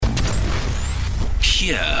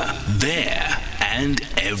Here, there, and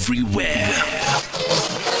everywhere.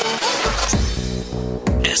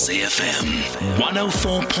 SAFM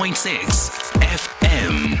 104.6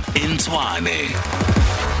 FM in Tshwane.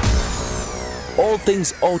 All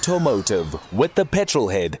things automotive with the Petrol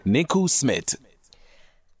Head, Nico Smit.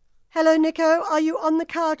 Hello, Nico. Are you on the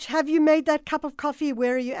couch? Have you made that cup of coffee?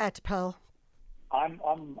 Where are you at, pal? I'm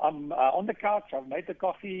on the couch. I've made the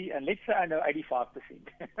coffee, and let's say I know 85%.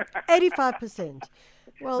 85%.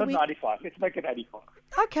 Well, Not 95. Let's make it 85.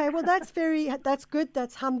 Okay, well, that's good.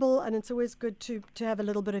 That's humble, and it's always good to have a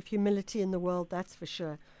little bit of humility in the world. That's for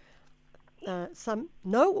sure. Some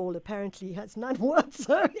know-all apparently has none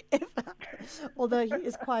whatsoever. Although he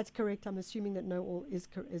is quite correct. I'm assuming that know-all is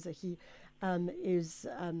a he.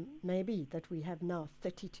 Maybe that we have now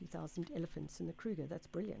 32,000 elephants in the Kruger. That's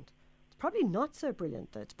brilliant. It's probably not so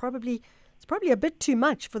brilliant, though. It's probably a bit too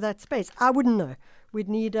much for that space. I wouldn't know. We'd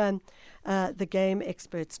need the game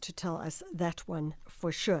experts to tell us that one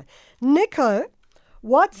for sure. Nico,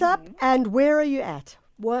 what's up and where are you at?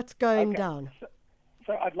 What's going down?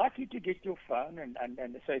 So I'd like you to get your phone, and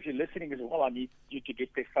so if you're listening as well, I need you to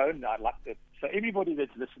get their phone. So everybody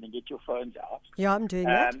that's listening, get your phones out. Yeah, I'm doing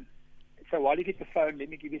that. So while you get the phone, let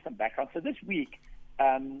me give you some background. So this week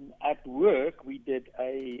at work, we did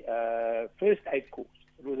a first aid course.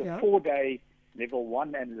 It was a 4-day level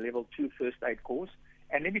 1 and level 2 first aid course.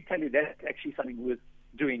 And let me tell you, that's actually something worth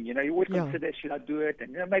doing. You know, you always consider, should I do it?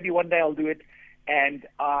 And maybe one day I'll do it. And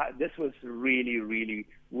this was really, really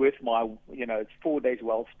worth my, it's 4 days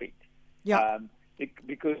well spent. Yeah.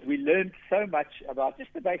 Because we learned so much about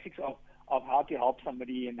just the basics of how to help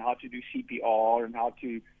somebody and how to do CPR and how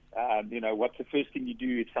to, what's the first thing you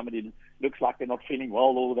do if somebody looks like they're not feeling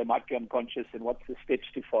well or they might be unconscious, and what's the steps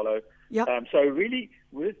to follow. Yeah. So really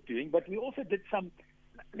worth doing. But we also did some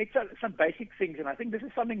basic things, and I think this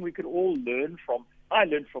is something we could all learn from. I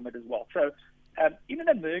learned from it as well. So in an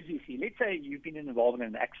emergency, let's say you've been involved in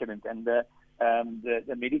an accident and the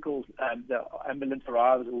medical, the ambulance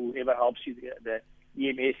arrives, or whoever helps you, the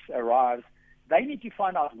EMS arrives, they need to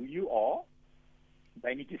find out who you are.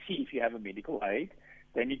 They need to see if you have a medical aid.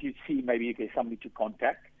 They need to see maybe if there's somebody to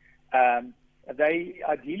contact. They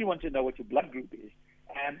ideally want to know what your blood group is.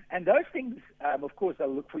 And those things, of course,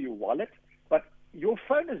 they'll look for your wallet, but your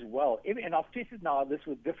phone as well. And I've tested now this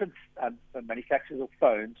with different manufacturers of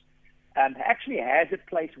phones, actually has a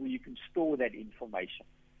place where you can store that information.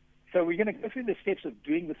 So we're going to go through the steps of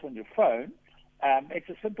doing this on your phone. It's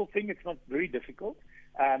a simple thing. It's not very difficult.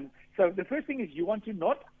 So the first thing is you want to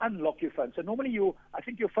not unlock your phone. So normally I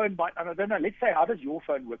think your phone might, I don't know, let's say, how does your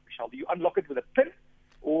phone work, Michelle? Do you unlock it with a PIN,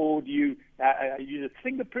 or do you use a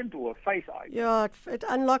fingerprint or a face ID? Yeah, it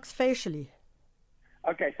unlocks facially.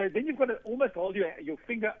 Okay, so then you've got to almost hold your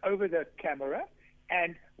finger over the camera,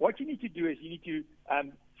 and what you need to do is you need to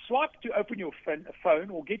swipe to open your phone,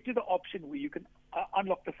 or get to the option where you can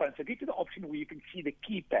unlock the phone. So get to the option where you can see the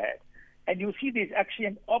keypad, and you'll see there's actually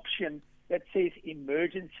an option that says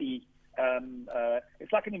emergency.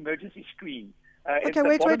 It's like an emergency screen. Okay,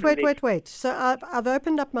 wait. So I've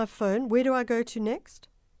opened up my phone. Where do I go to next?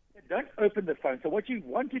 Don't open the phone. So what you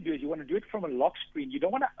want to do is you want to do it from a lock screen. You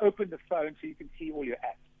don't want to open the phone so you can see all your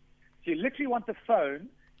apps. So you literally want the phone,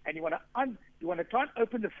 and you want to try and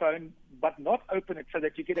open the phone, but not open it so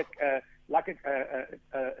that you get a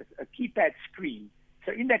keypad screen.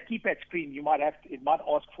 So in that keypad screen, it might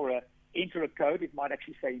ask for enter a code. It might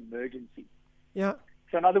actually say emergency. Yeah.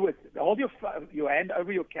 So in other words, hold your hand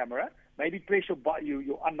over your camera, maybe press your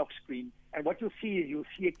unlock screen, and what you'll see is you'll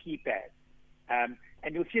see a keypad.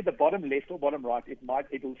 And you'll see at the bottom left or bottom right,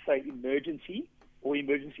 it'll say emergency or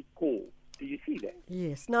emergency call. Do you see that?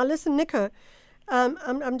 Yes. Now listen, Nico,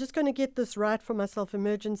 I'm just going to get this right for myself,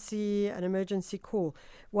 emergency and emergency call.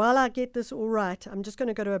 While I get this all right, I'm just going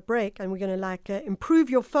to go to a break, and we're going to improve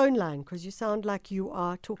your phone line, because you sound like you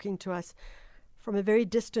are talking to us from a very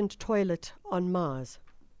distant toilet on Mars.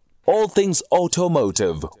 All things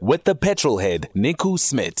automotive with the Petrol Head, Nico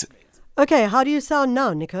Smit. Okay, how do you sound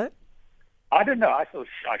now, Nico? I don't know. I thought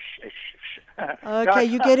Okay,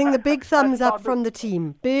 you're getting the big thumbs up from the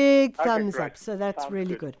team. Big thumbs up. So that's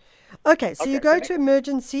really good. Okay, so you go to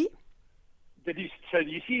emergency. So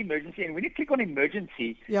you see emergency, and when you click on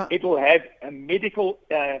emergency, it will have a medical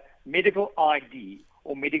ID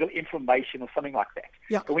or medical information or something like that.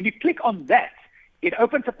 Yeah. But when you click on that, it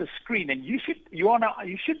opens up the screen, and you should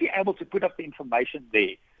be able to put up the information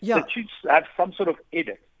there. Yeah. So it should have some sort of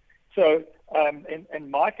edit. So in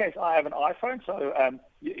my case, I have an iPhone. So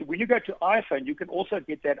when you go to iPhone, you can also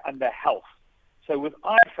get that under health. So with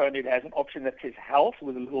iPhone, it has an option that says health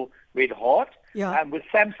with a little red heart. Yeah. And with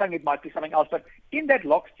Samsung, it might be something else. But in that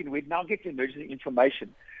lock screen, we now get emergency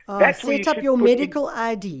information. Set up your medical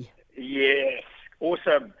ID. Yes,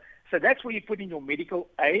 awesome. So that's where you put in your medical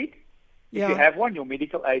aid. If Yeah. you have one, your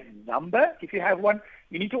medical aid number. If you have one,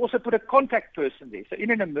 you need to also put a contact person there. So in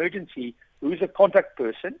an emergency, who's a contact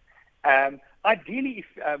person? Ideally,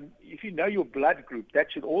 if you know your blood group,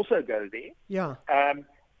 that should also go there. Yeah.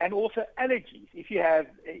 And also allergies, if you have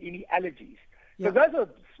any allergies. Yeah. So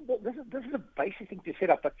this is a basic thing to set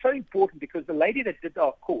up, but so important because the lady that did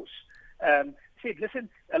our course said, listen,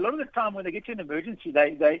 a lot of the time when they get to an emergency,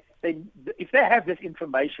 they if they have this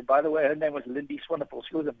information, by the way, her name was Lindy Swanepoel,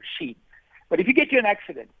 she was a machine. But if you get to an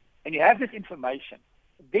accident and you have this information,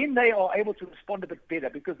 then they are able to respond a bit better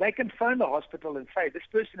because they can phone the hospital and say, this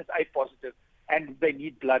person is A positive and they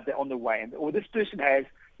need blood, they're on the way. Or this person has,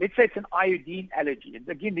 let's say it's an iodine allergy. And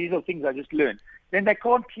again, these are things I just learned. Then they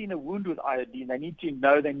can't clean a wound with iodine. They need to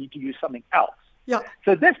know they need to use something else. Yeah.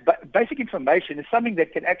 So this basic information is something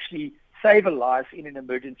that can actually save a life in an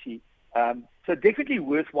emergency. So definitely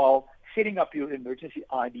worthwhile setting up your emergency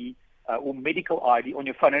ID or medical ID on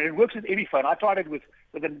your phone, and it works with every phone. I tried it with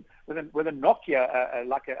a Nokia,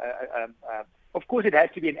 of course it has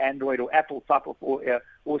to be an Android or Apple type of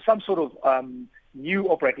or some sort of new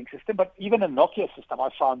operating system, but even a Nokia system, I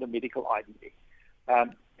found the medical ID there.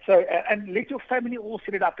 And let your family all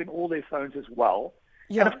set it up in all their phones as well.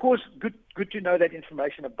 Yeah. And of course, good to know that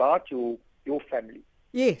information about your family.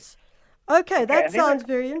 Yes. Okay, that and then sounds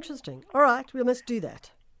very interesting. All right, we must do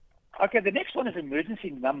that. Okay, the next one is emergency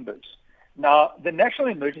numbers. Now, the national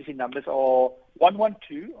emergency numbers are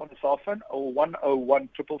 112 on the cell phone or 101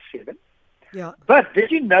 777. Yeah. But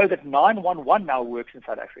did you know that 911 now works in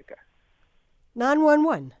South Africa?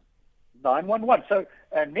 911. 911. So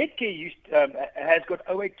Netcare has got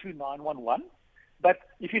 082 911. But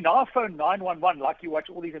if you now phone 911 like you watch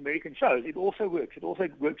all these American shows, it also works. It also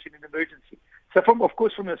works in an emergency. So from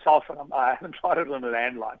your cell phone, I haven't tried it on a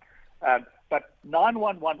landline. But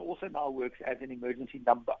 911 also now works as an emergency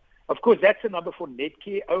number. Of course, that's the number for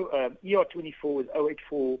Netcare. ER24 is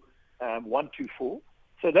 084 124.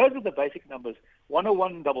 So those are the basic numbers: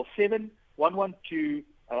 101 777, 112,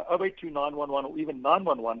 082 911, or even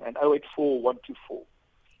 911, and 084 124.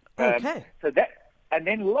 Okay. So that, and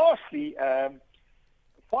then lastly,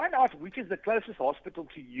 find out which is the closest hospital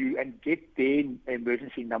to you and get their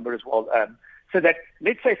emergency number as well. So that,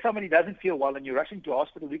 let's say somebody doesn't feel well and you're rushing to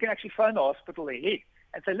hospital, you can actually phone the hospital ahead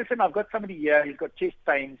and say, listen, I've got somebody here, he's got chest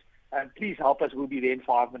pains, please help us, we'll be there in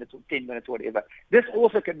 5 minutes or 10 minutes or whatever. This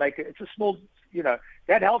also can make it's a small,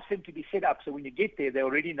 that helps them to be set up. So when you get there, they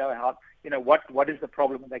already know how, what is the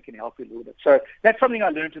problem and they can help you a little bit. So that's something I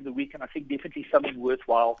learned in the week, and I think definitely something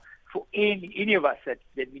worthwhile for any of us that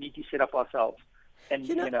we need to set up ourselves. And,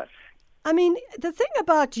 I mean, the thing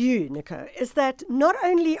about you, Nico, is that not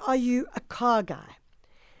only are you a car guy,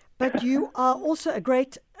 but you are also a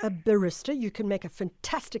great barista. You can make a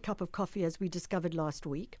fantastic cup of coffee, as we discovered last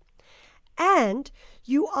week. And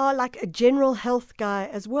you are like a general health guy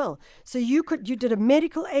as well. So you did a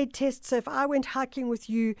medical aid test. So if I went hiking with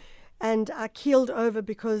you and I keeled over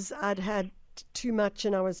because I'd had too much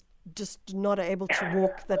and I was just not able to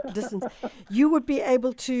walk that distance, you would be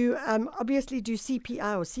able to obviously do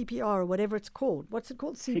CPR or CPR or whatever it's called. What's it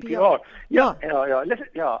called? CPR. Yeah.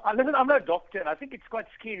 Listen, I'm no doctor, and I think it's quite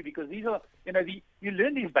scary because these are, you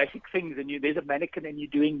learn these basic things, and there's a mannequin, and you're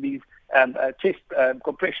doing these chest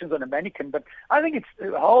compressions on a mannequin. But I think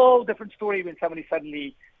it's a whole different story when somebody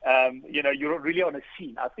suddenly, you're really on a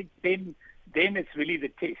scene. I think then it's really the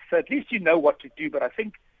test. So at least you know what to do. But I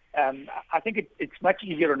think it's much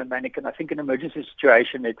easier on a mannequin. I think in an emergency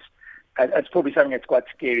situation, it's probably something that's quite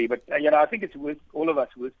scary. But I think it's worth all of us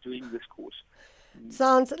doing this course.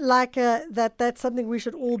 Sounds like that's something we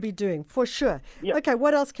should all be doing for sure. Yeah. Okay,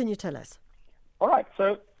 what else can you tell us? All right.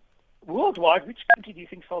 So worldwide, which country do you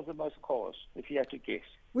think sells the most cars? If you had to guess.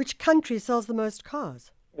 Which country sells the most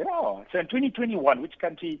cars? Yeah. So in 2021, which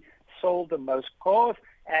country sold the most cars?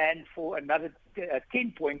 And for another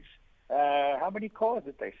 10 points. How many cars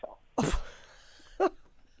did they sell?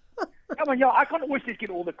 Come on, I can't always just get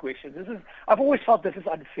all the questions. I've always felt this is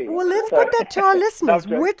unfair. Well, let's put that to our listeners.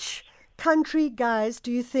 Which country, guys,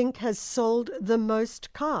 do you think has sold the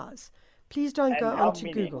most cars? Please don't go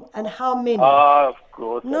onto Google. And how many? Of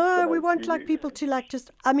course. No, we won't like people to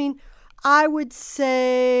I would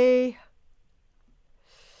say...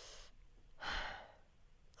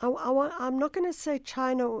 I'm not going to say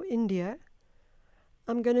China or India.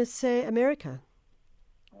 I'm going to say America.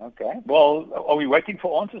 Okay. Well, are we waiting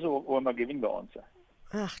for answers or am I giving the answer?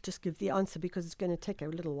 Just give the answer because it's going to take a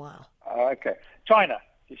little while. Okay. China.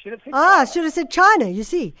 You should have said I China. should have said China, you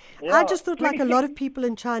see. Yeah, I just thought like a 26 lot of people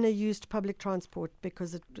in China used public transport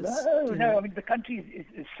because it was... No. I mean, the country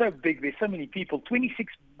is so big. There's so many people.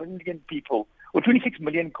 26 million people, or 26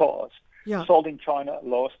 million cars sold in China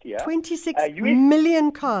last year. 26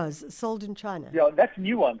 million cars sold in China. Yeah, that's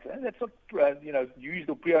new ones. That's not, used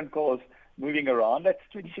or pre-owned cars moving around. That's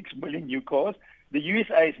 26 million new cars. The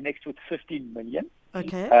USA is next with 15 million.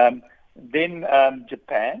 Okay. Then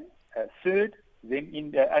Japan, third. Then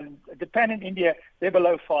India, and Japan and India, they're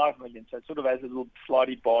below 5 million. So it sort of has a little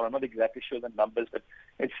slidey bar. I'm not exactly sure the numbers, but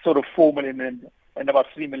it's sort of 4 million and about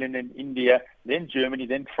 3 million in India, then Germany,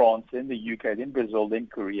 then France, then the UK, then Brazil, then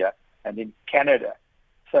Korea, and then Canada.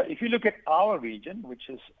 So if you look at our region, which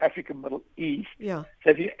is Africa, Middle East, so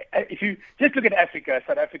if you just look at Africa,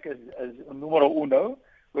 South Africa is numero uno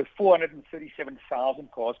with 437,000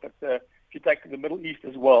 cars. But if you take the Middle East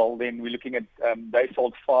as well, then we're looking at they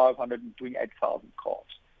sold 528,000 cars.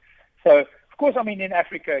 So of course, I mean in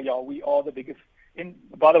Africa, we are the biggest.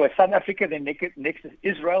 By the way, South Africa, then next is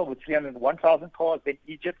Israel with 301,000 cars, then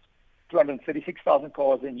Egypt 236,000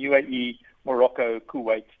 cars, then UAE, Morocco,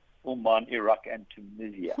 Kuwait, Oman, Iraq, and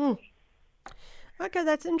Tunisia. Okay,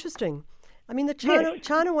 that's interesting. I mean, the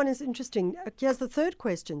China one is interesting. Here's the third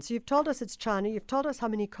question. So you've told us it's China. You've told us how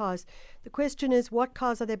many cars. The question is, what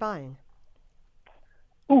cars are they buying?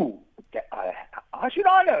 Ooh, how should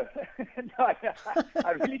I know? No,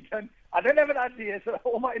 I really don't. I don't have an idea. So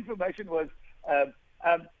all my information was, I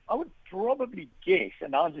would probably guess,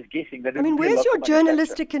 and I'm just guessing that. Where's your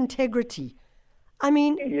journalistic integrity? I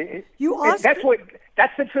mean, you asked.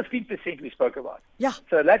 That's the 15% we spoke about. Yeah.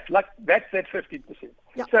 So that's that 15%.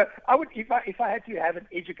 Yeah. So I would, if I had to have an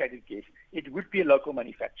educated guess, it would be a local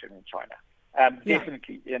manufacturer in China.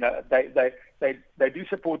 Definitely, they do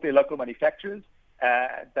support their local manufacturers.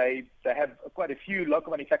 They have quite a few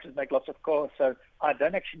local manufacturers make lots of cars. So I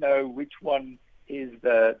don't actually know which one is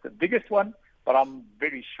the biggest one, but I'm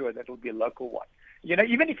very sure that will be a local one.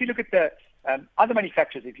 Even if you look at the other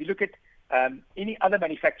manufacturers, if you look at any other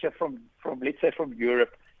manufacturer from let's say from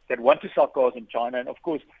Europe that want to sell cars in China, and of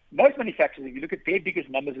course most manufacturers, if you look at their biggest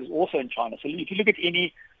numbers, is also in China. So if you look at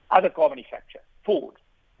any other car manufacturer, Ford,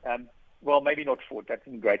 well maybe not Ford, that's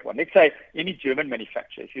a great one. Let's say any German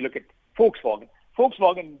manufacturer. If you look at Volkswagen,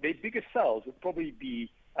 their biggest sales would probably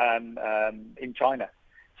be in China.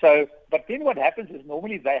 So, but then what happens is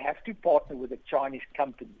normally they have to partner with a Chinese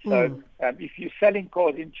company. So if you're selling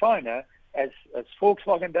cars in China, as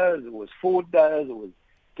Volkswagen does, or as Ford does, or as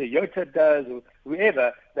Toyota does, or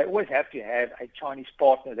whoever, they always have to have a Chinese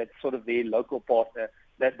partner that's sort of their local partner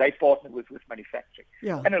that they partner with manufacturing.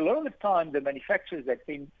 Yeah. And a lot of the time, the manufacturers that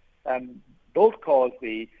then build cars,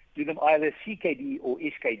 they do them either CKD or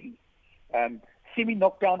SKD,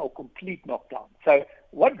 semi-knockdown or complete knockdown. So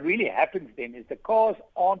what really happens then is the cars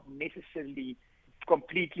aren't necessarily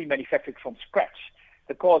completely manufactured from scratch.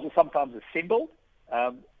 The cars are sometimes assembled.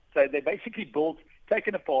 So they're basically built,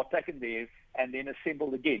 taken apart, taken there, and then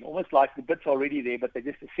assembled again. Almost like the bits are already there, but they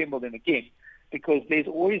just assemble them again. Because there's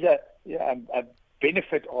always a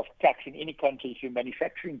benefit of tax in any country if you're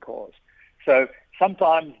manufacturing cars. So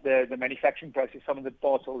sometimes the manufacturing process, some of the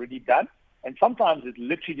parts are already done, and sometimes it's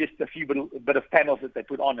literally just a bit of panels that they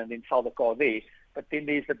put on and then sell the car there. But then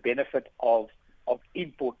there's the benefit of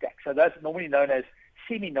import tax. So that's normally known as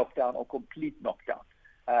semi-knockdown or complete knockdown.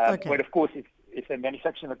 But of course, if they're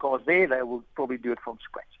manufacturing the cars there, they will probably do it from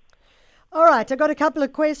scratch. All right, I got a couple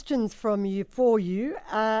of questions for you.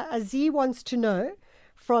 Aziz wants to know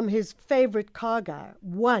from his favorite car guy.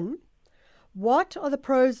 1, what are the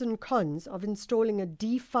pros and cons of installing a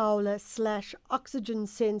defouler/oxygen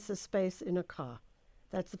sensor space in a car?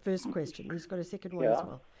 That's the first question. He's got a second one as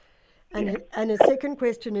well. And his second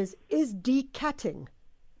question is decatting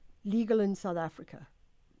legal in South Africa?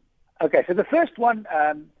 Okay, so the first one,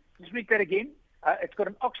 just read that again. It's got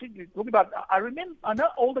an oxygen. Talking about, I know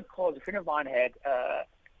older cars. A friend of mine had a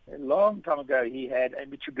long time ago. He had a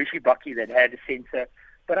Mitsubishi Bucky that had a sensor.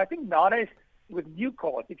 But I think nowadays with new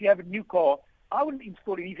cars, if you have a new car, I wouldn't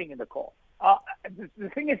install anything in the car. The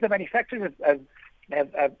thing is, the manufacturers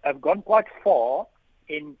have gone quite far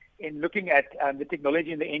in looking at the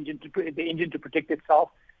technology in the engine to protect itself.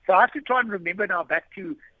 So I have to try and remember now back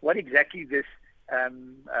to what exactly this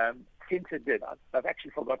sensor did. I've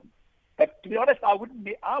actually forgotten. But to be honest, I wouldn't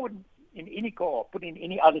in any car put in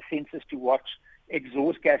any other sensors to watch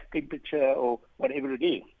exhaust gas temperature or whatever it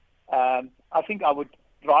is. I think I would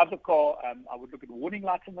drive the car. I would look at warning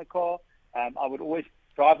lights in the car. I would always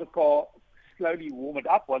drive the car, slowly warm it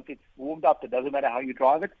up. Once it's warmed up, it doesn't matter how you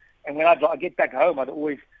drive it. And when I get back home, I'd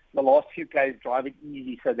always, the last few Ks, drive it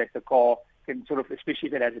easy so that the car can sort of, especially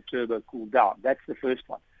if it has a turbo, cool down. That's the first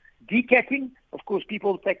one. Decatting, of course,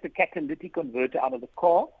 people take the catalytic converter out of the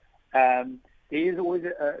car. There is always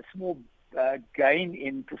a small gain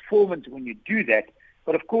in performance when you do that.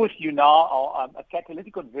 But of course, you now a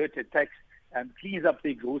catalytic converter cleans up the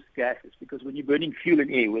exhaust gases, because when you're burning fuel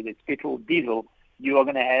and air, whether it's petrol or diesel, you are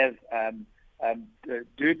going to have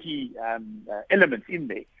dirty elements in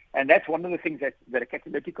there. And that's one of the things that a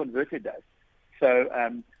catalytic converter does. So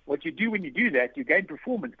what you do when you do that, you gain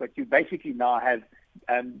performance, but you basically now have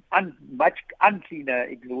much uncleaner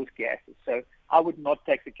exhaust gases. So I would not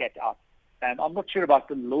take the cat out. I'm not sure about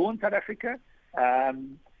the law in South Africa,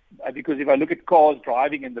 because if I look at cars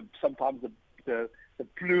driving and sometimes the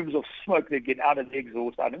plumes of smoke that get out of the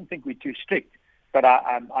exhaust, I don't think we're too strict. But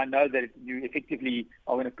I know that you effectively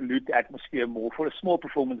are going to pollute the atmosphere more for a small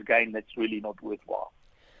performance gain that's really not worthwhile.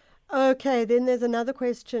 Okay, then there's another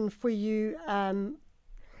question for you.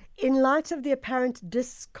 In light of the apparent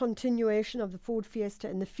discontinuation of the Ford Fiesta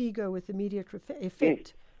and the Figo with immediate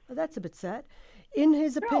effect, well, that's a bit sad. In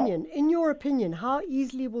his opinion, in your opinion, how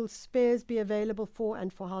easily will spares be available for,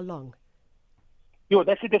 and for how long? Yeah,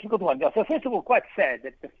 that's a difficult one. So first of all, quite sad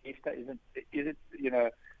that the Fiesta isn't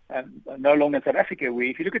no longer in South Africa. Where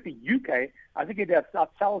if you look at the UK, I think it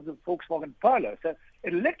outsells the Volkswagen Polo. So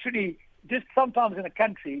it literally just sometimes in a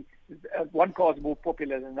country, one car is more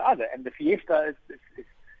popular than the other, and the Fiesta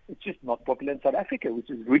it's just not popular in South Africa, which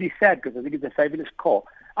is really sad because I think it's a fabulous car.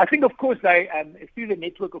 I think, of course, they through the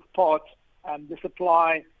network of parts, the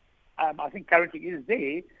supply, I think currently is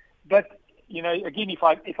there. But again, if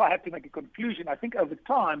I have to make a conclusion, I think over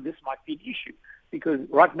time this might be an issue, because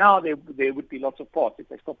right now there would be lots of parts if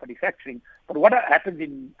they stop manufacturing. But what happens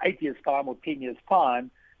in 8 years' time or 10 years'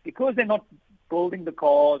 time, because they're not building the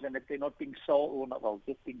cars and if they're not being sold, or not, well,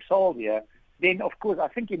 just being sold here, then of course I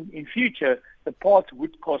think in future the parts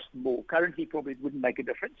would cost more. Currently probably it wouldn't make a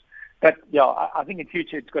difference, but yeah, I think in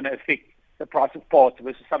future it's going to affect the price of parts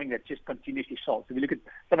versus something that's just continuously sold. So if you look at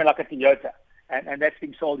something like a Toyota, and that's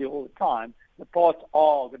being sold here all the time, the parts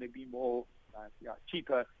are going to be more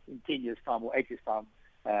cheaper in 10 years' time or 8 years' time,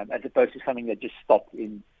 as opposed to something that just stopped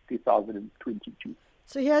in 2022.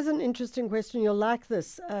 So here's an interesting question. You'll like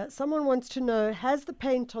this. Someone wants to know, has the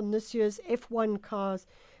paint on this year's F1 cars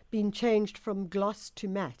been changed from gloss to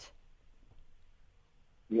matte?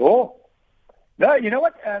 Yeah. No, you know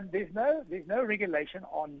what? There's no regulation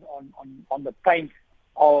on the paint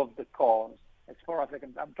of the cars. As far as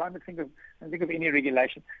I'm trying to think of any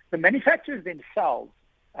regulation. The manufacturers themselves,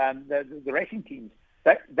 the racing teams,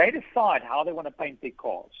 they decide how they want to paint their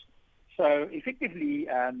cars. So effectively,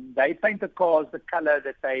 they paint the cars the color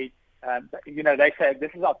that they say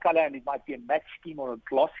this is our color, and it might be a matte scheme or a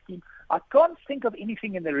gloss scheme. I can't think of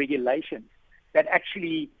anything in the regulations that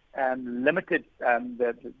actually limited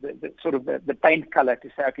the sort of the paint color to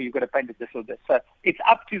say, okay, you've got to paint it this or this. So it's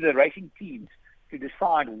up to the racing teams to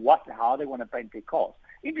decide how they want to paint their cars.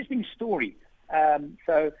 Interesting story.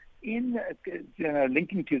 So in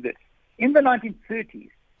linking to this, in the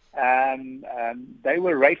 1930s, they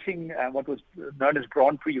were racing what was known as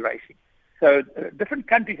Grand Prix racing. So different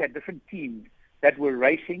countries had different teams that were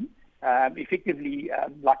racing, effectively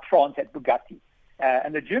like France had Bugatti.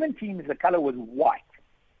 And the German teams, the color was white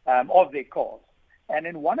of their cars. And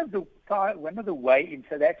in one of the weigh-ins,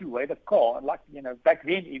 so they had to weigh the car. Like back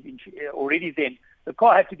then, already then, the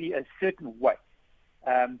car had to be a certain weight,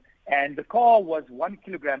 and the car was 1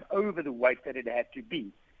 kilogram over the weight that it had to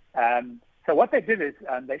be. So what they did is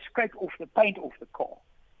they scraped off the paint off the car.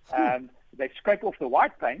 They scraped off the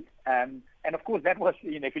white paint, and of course that was,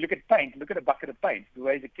 if you look at paint, look at a bucket of paint, it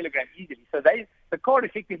weighs a kilogram easily. So the car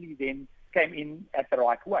effectively then came in at the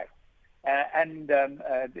right weight. And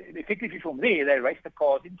effectively from there, they raced the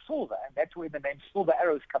cars in silver, and that's where the name Silver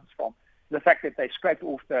Arrows comes from. The fact that they scraped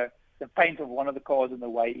off the paint of one of the cars on the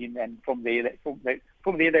way in, and from there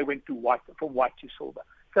they went to white, from white to silver.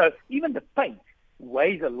 So even the paint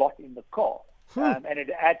weighs a lot in the car, and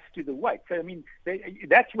it adds to the weight. So I mean,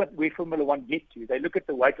 that's where Formula One get to. They look at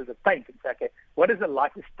the weight of the paint and say, okay, what is the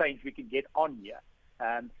lightest paint we can get on here?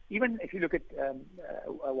 Even if you look at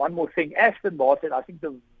one more thing, Aston Martin, I think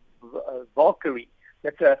the Valkyrie,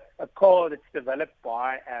 that's a car that's developed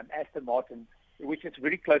by Aston Martin, which is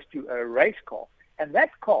very close to a race car. And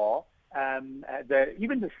that car,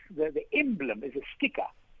 even the emblem is a sticker.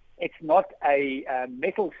 It's not a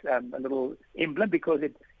metal a little emblem, because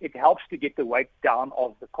it helps to get the weight down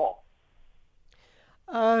of the car.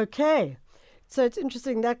 Okay. So it's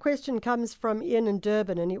interesting. That question comes from Ian in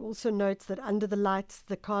Durban, and he also notes that under the lights,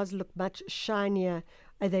 the cars look much shinier.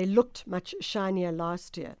 They looked much shinier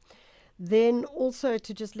last year. Then also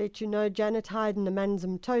to just let you know, Janet Hyden, the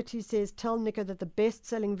Manzum Toti says, tell Nico that the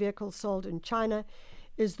best-selling vehicle sold in China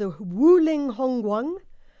is the Wuling Hongguang,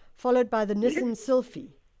 followed by the Nissan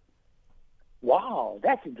Sylphy. Wow,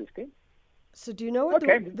 that's interesting. So do you know what the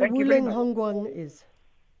Wuling Hongguang is?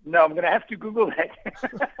 No, I'm going to have to Google that.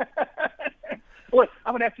 Well,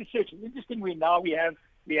 I'm going to have to search. Interestingly, now we have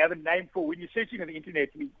a name for when you're searching on the internet.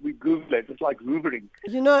 We Google it. It's like Googling.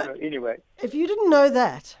 You know. So anyway, if you didn't know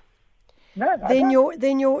that, then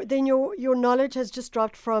your knowledge has just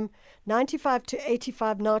dropped from 95 to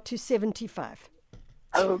 85 now to 75.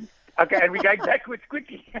 Oh, okay, and we're going backwards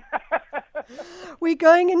quickly. We're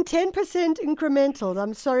going in 10% incrementals,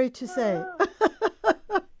 I'm sorry to say.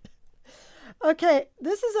 Okay,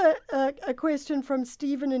 this is a question from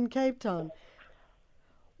Stephen in Cape Town.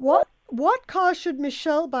 What car should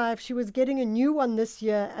Michelle buy if she was getting a new one this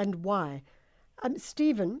year, and why?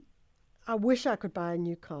 Stephen, I wish I could buy a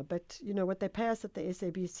new car, but you know what they pay us at the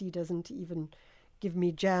SABC doesn't even give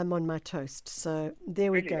me jam on my toast. So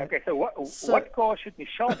there we go. Okay, so what car should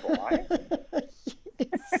Michelle buy?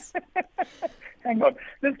 Yes. Hang on.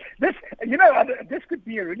 This could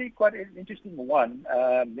be a really quite an interesting one.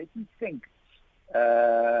 Let me think.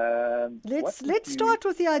 Let's start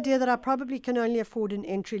with the idea that I probably can only afford an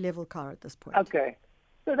entry-level car at this point. Okay.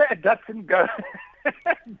 So that Datsun Go.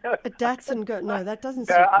 No. A Datsun Go. No, that doesn't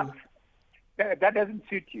suit me. That doesn't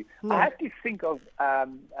suit you. No. I have to think of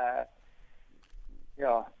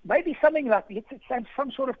maybe something like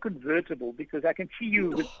some sort of convertible, because I can see you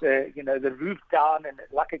with the roof down and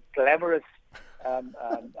like a glamorous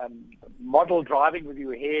model driving with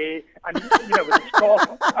your hair and with a scarf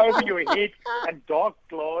over your head and dark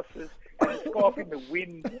glasses and a scarf in the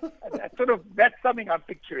wind. And that's something I'm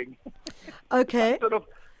picturing. Okay. Some sort of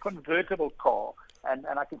convertible car, and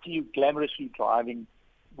I can see you glamorously driving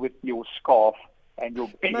with your scarf and your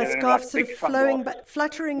my scarf sort of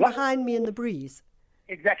fluttering behind me in the breeze.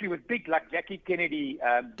 Exactly, with big, like Jackie Kennedy,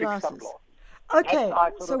 big sunglasses. Okay,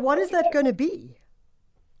 so what is that going to be?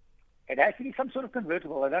 It has to be some sort of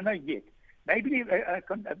convertible. I don't know yet. Maybe a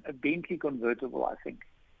Bentley convertible, I think.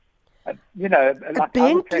 A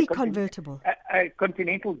Bentley convertible? A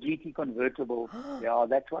Continental GT convertible. Yeah,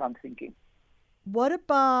 that's what I'm thinking. What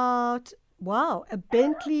about, a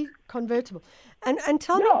Bentley convertible? And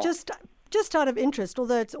tell me, just out of interest,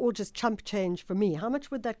 although it's all just chump change for me, how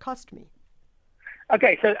much would that cost me?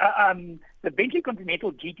 Okay, so the Bentley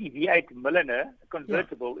Continental GT V8 Millionaire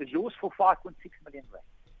convertible is yours for 5.6 million rand.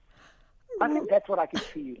 I think that's what I can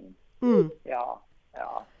see you in. Yeah.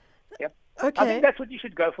 Yep. Okay. I think that's what you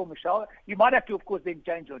should go for, Michelle. You might have to, of course, then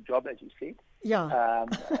change your job, as you said. Yeah.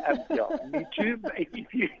 Me too.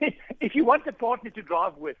 If you want a partner to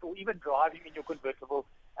drive with, or even driving in your convertible,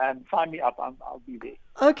 sign me up. I'll be there.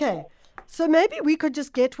 Okay. So maybe we could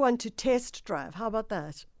just get one to test drive. How about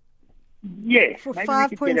that? Yes. For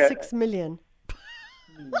 5.6 million.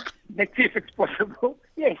 Let's see if it's possible.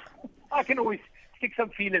 Yes. I can always stick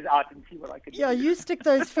some feelers out and see what I can do. Yeah, you stick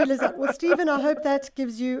those feelers out. Well, Stephen, I hope that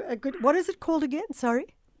gives you a good... What is it called again?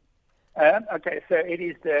 Sorry? Okay, so it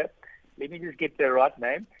is let me just get the right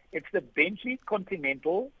name. It's the Bentley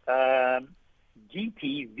Continental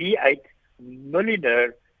GT V8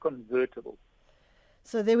 Millionaire convertible.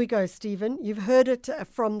 So there we go, Stephen. You've heard it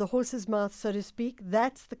from the horse's mouth, so to speak.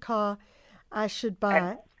 That's the car I should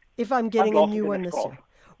buy if I'm getting a new one this year.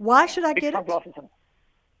 Why should I get it?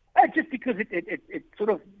 Just because it sort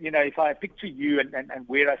of, if I picture you and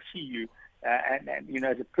where I see you, and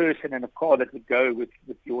as a person and a car that would go with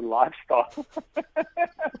your lifestyle.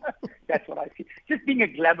 That's what I see. Just being a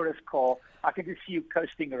glamorous car, I can just see you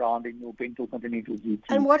coasting around in your Bentley Continental GT.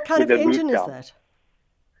 And what kind of engine is that?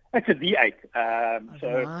 It's a V8.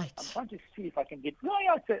 So right. I'm trying to see if I can get...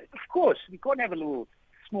 of course, we can't have a little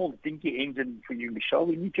small dinky engine for you, Michelle.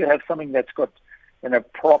 We need to have something that's got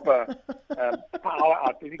proper power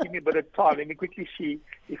out. If you give me a bit of time, let me quickly see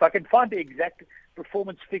if I can find the exact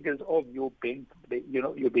performance figures of your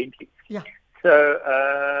Bentley. Yeah. So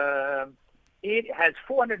it has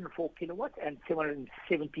 404 kilowatts and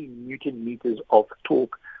 770 Newton meters of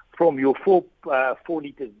torque from your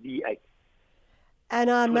 4-liter V8. And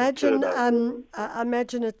I imagine,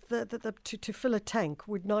 it to fill a tank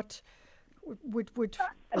would not.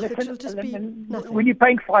 It'll just be nothing. When you're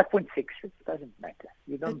paying 5.6, it doesn't matter.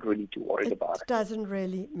 You don't really too worried about it. It doesn't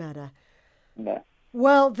really matter. No.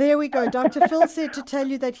 Well, there we go. Dr. Phil said to tell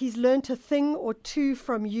you that he's learnt a thing or two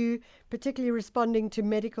from you, particularly responding to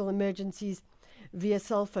medical emergencies. via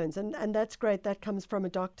cell phones, and that's great. That comes from a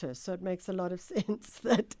doctor, so it makes a lot of sense.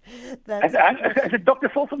 That's Dr.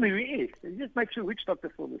 Phil from the US. You just make sure which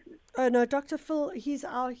Dr. Phil this is. Oh no, Dr. Phil. He's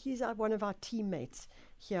one of our teammates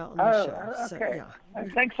here on the show. Okay. So, yeah.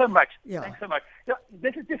 Thanks so much. Yeah. Thanks so much. Yeah,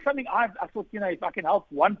 this is just something I thought, if I can help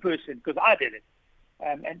one person, because I did it,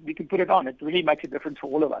 and we can put it on, it really makes a difference for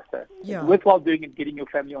all of us. So it's worthwhile doing and getting your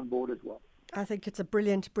family on board as well. I think it's a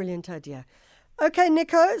brilliant, brilliant idea. Okay,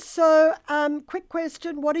 Nico, so quick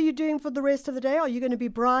question. What are you doing for the rest of the day? Are you going to be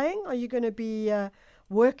braaiing? Are you going to be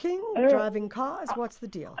working, driving cars? What's the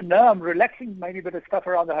deal? No, I'm relaxing, maybe a bit of stuff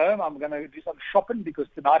around the home. I'm going to do some shopping because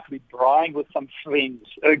tonight we're braaiing with some friends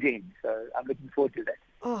again. So I'm looking forward to that.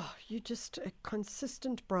 Oh, you're just a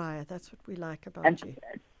consistent braaier. That's what we like about you.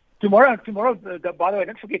 Tomorrow, by the way,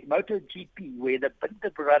 don't forget MotoGP, where the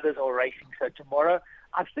Binder brothers are racing. So tomorrow,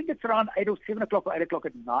 I think it's around 8 or 7 o'clock or 8 o'clock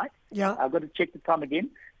at night. Yeah. I've got to check the time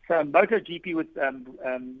again. So MotoGP with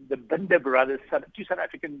the Binder brothers, two South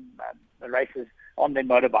African racers on their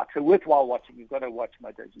motorbike. So worthwhile watching. You've got to watch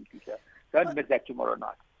MotoGP. So don't miss that tomorrow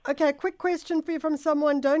night. Okay, quick question for you from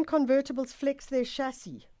someone. Don't convertibles flex their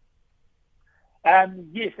chassis?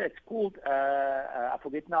 Yes, it's called, I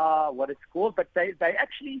forget now what it's called, but they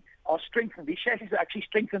actually are strengthened. These chassis are actually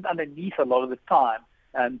strengthened underneath a lot of the time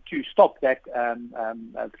to stop that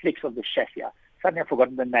flex of the chassis. Suddenly I've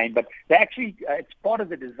forgotten the name, but they actually, it's part of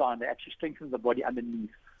the design. They actually strengthen the body underneath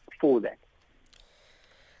for that.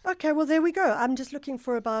 Okay, well, there we go. I'm just looking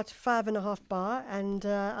for about 5.5 bar, and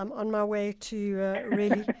I'm on my way to a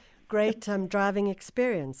really great driving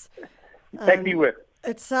experience. Take me with.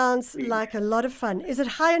 It sounds like a lot of fun. Is it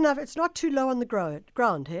high enough? It's not too low on the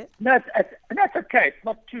ground here? No, that's okay. It's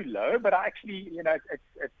not too low, but I actually,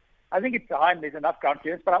 I think it's high and there's enough ground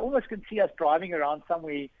clearance, but I almost can see us driving around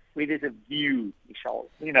somewhere where there's a view, Michelle,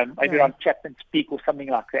 maybe around Chapman's Peak or something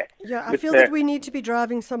like that. Yeah, I feel that we need to be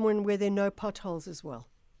driving somewhere where there are no potholes as well.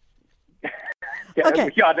 Okay,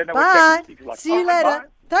 I don't know bye. what Chapman's Peak is like. See you later. Bye.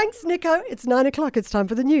 Thanks, Nico. It's 9 o'clock. It's time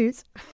for the news.